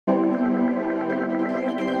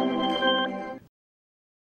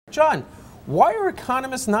John, why are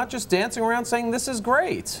economists not just dancing around saying this is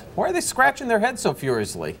great? Why are they scratching their heads so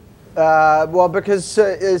furiously? Well, because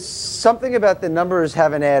something about the numbers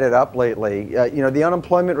haven't added up lately. You know, the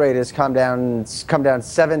unemployment rate has come down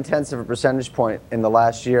 0.7 of a percentage point in the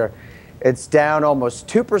last year. It's down almost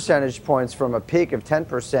 2 percentage points from a peak of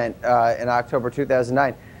 10% in October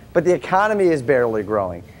 2009. But the economy is barely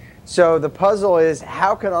growing. So the puzzle is,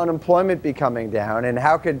 how can unemployment be coming down, and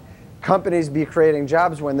how could companies be creating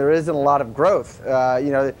jobs when there isn't a lot of growth?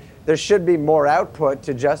 You know, there should be more output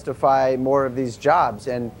to justify more of these jobs.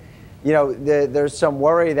 And you know, there's some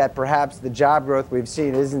worry that perhaps the job growth we've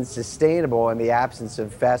seen isn't sustainable in the absence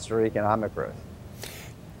of faster economic growth.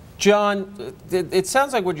 John, it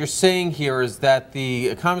sounds like what you're saying here is that the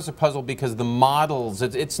economists are puzzled because the models,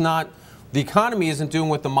 it's not, the economy isn't doing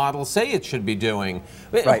what the models say it should be doing.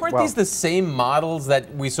 Right, Aren't well, these the same models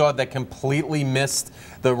that we saw that completely missed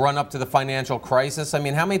the run up to the financial crisis? I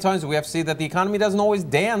mean, how many times do we have to see that the economy doesn't always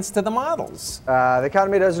dance to the models? The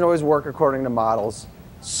economy doesn't always work according to models.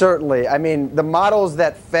 Certainly. I mean, the models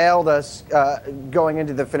that failed us going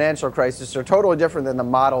into the financial crisis are totally different than the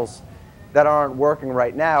models that aren't working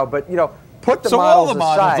right now. But, you know, put the models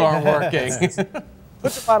aside. So all the models aren't working.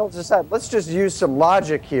 Put the models aside. Let's just use some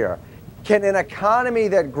logic here. Can an economy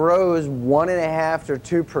that grows 1.5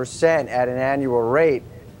 to 2% at an annual rate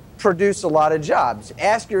produce a lot of jobs?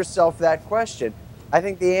 Ask yourself that question. I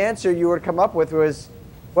think the answer you would come up with was,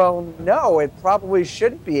 well, no, it probably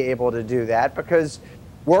shouldn't be able to do that because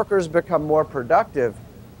workers become more productive.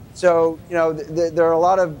 So, you know, there are a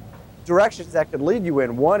lot of directions that could lead you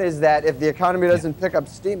in. One is that if the economy doesn't pick up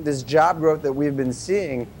steam, this job growth that we've been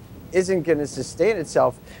seeing isn't going to sustain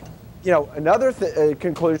itself. You know, another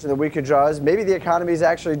conclusion that we could draw is maybe the economy is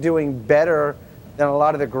actually doing better than a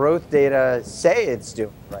lot of the growth data say it's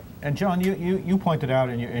doing. Right. And John, you pointed out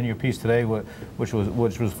in your piece today, which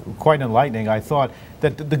was quite enlightening. I thought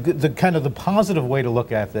that the kind of the positive way to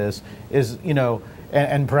look at this is, you know,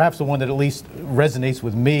 and perhaps the one that at least resonates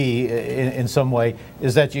with me in some way,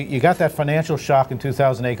 is that you got that financial shock in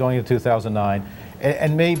 2008 going into 2009,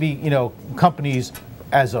 and maybe, you know, companies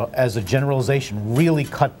as a generalization really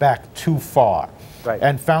cut back too far. Right.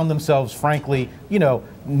 And found themselves, frankly, you know,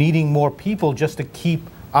 needing more people just to keep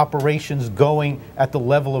operations going at the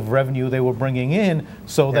level of revenue they were bringing in,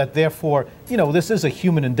 so that therefore, you know, this is a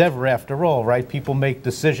human endeavor after all, right? People make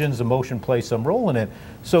decisions, emotion plays some role in it.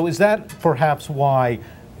 So is that perhaps why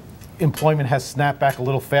employment has snapped back a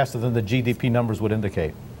little faster than the GDP numbers would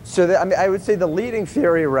indicate? So I mean, I would say the leading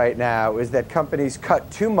theory right now is that companies cut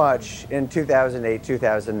too much in 2008,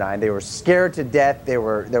 2009. They were scared to death. There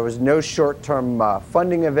was no short-term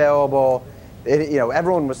funding available. You know,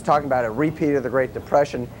 everyone was talking about a repeat of the Great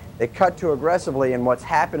Depression. They cut too aggressively, and what's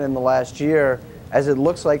happened in the last year, as it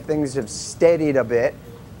looks like things have steadied a bit,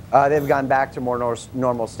 they've gone back to more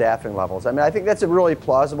normal staffing levels. I mean, I think that's a really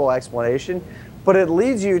plausible explanation, but it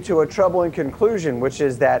leads you to a troubling conclusion, which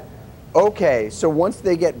is that, okay, so once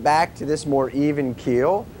they get back to this more even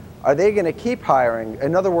keel, are they going to keep hiring?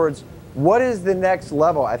 In other words, what is the next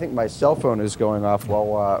level? I think my cell phone is going off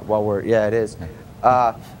while we're, yeah, it is.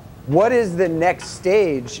 What is the next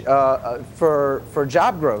stage for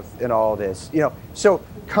job growth in all of this? You know, so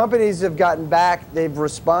companies have gotten back, they've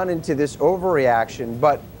responded to this overreaction,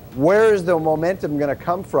 but where is the momentum going to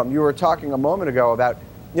come from? You were talking a moment ago about,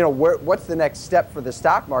 you know, what's the next step for the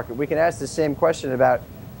stock market? We can ask the same question about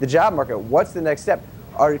the job market. What's the next step?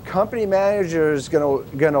 Are company managers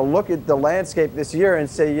going to look at the landscape this year and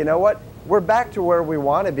say, you know what, we're back to where we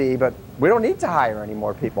want to be, but we don't need to hire any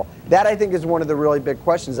more people? That, I think, is one of the really big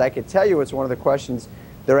questions. I could tell you it's one of the questions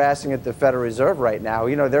they're asking at the Federal Reserve right now.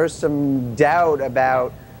 You know, there's some doubt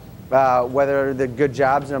about whether the good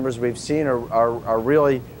jobs numbers we've seen are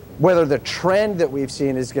really, whether the trend that we've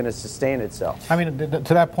seen is going to sustain itself. I mean,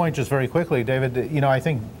 to that point, just very quickly, David, you know, I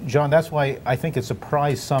think, John, that's why I think it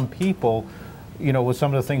surprised some people, you know, with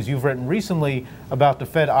some of the things you've written recently about the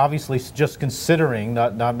Fed obviously just considering,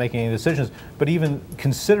 not making any decisions, but even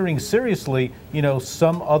considering seriously, you know,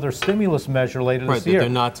 some other stimulus measure later this year. They're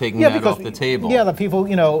not taking that off the table. Yeah, the people,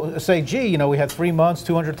 you know, say, gee, you know, we had 3 months,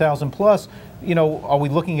 200,000 plus, you know, are we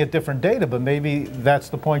looking at different data? But maybe that's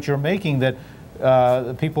the point you're making, that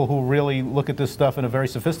the people who really look at this stuff in a very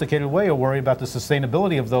sophisticated way are worried about the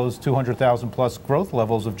sustainability of those 200,000 plus growth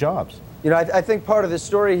levels of jobs. You know, I think part of the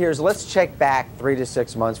story here is, let's check back 3 to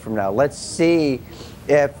 6 months from now. Let's see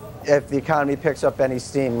if the economy picks up any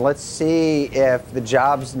steam. Let's see if the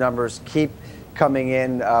jobs numbers keep coming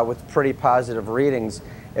in with pretty positive readings.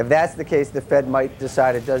 If that's the case, the Fed might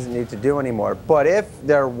decide it doesn't need to do anymore. But if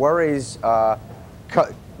their worries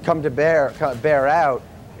come to bear out,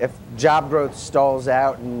 if job growth stalls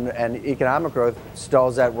out and economic growth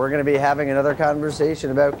stalls out, we're going to be having another conversation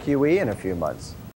about QE in a few months.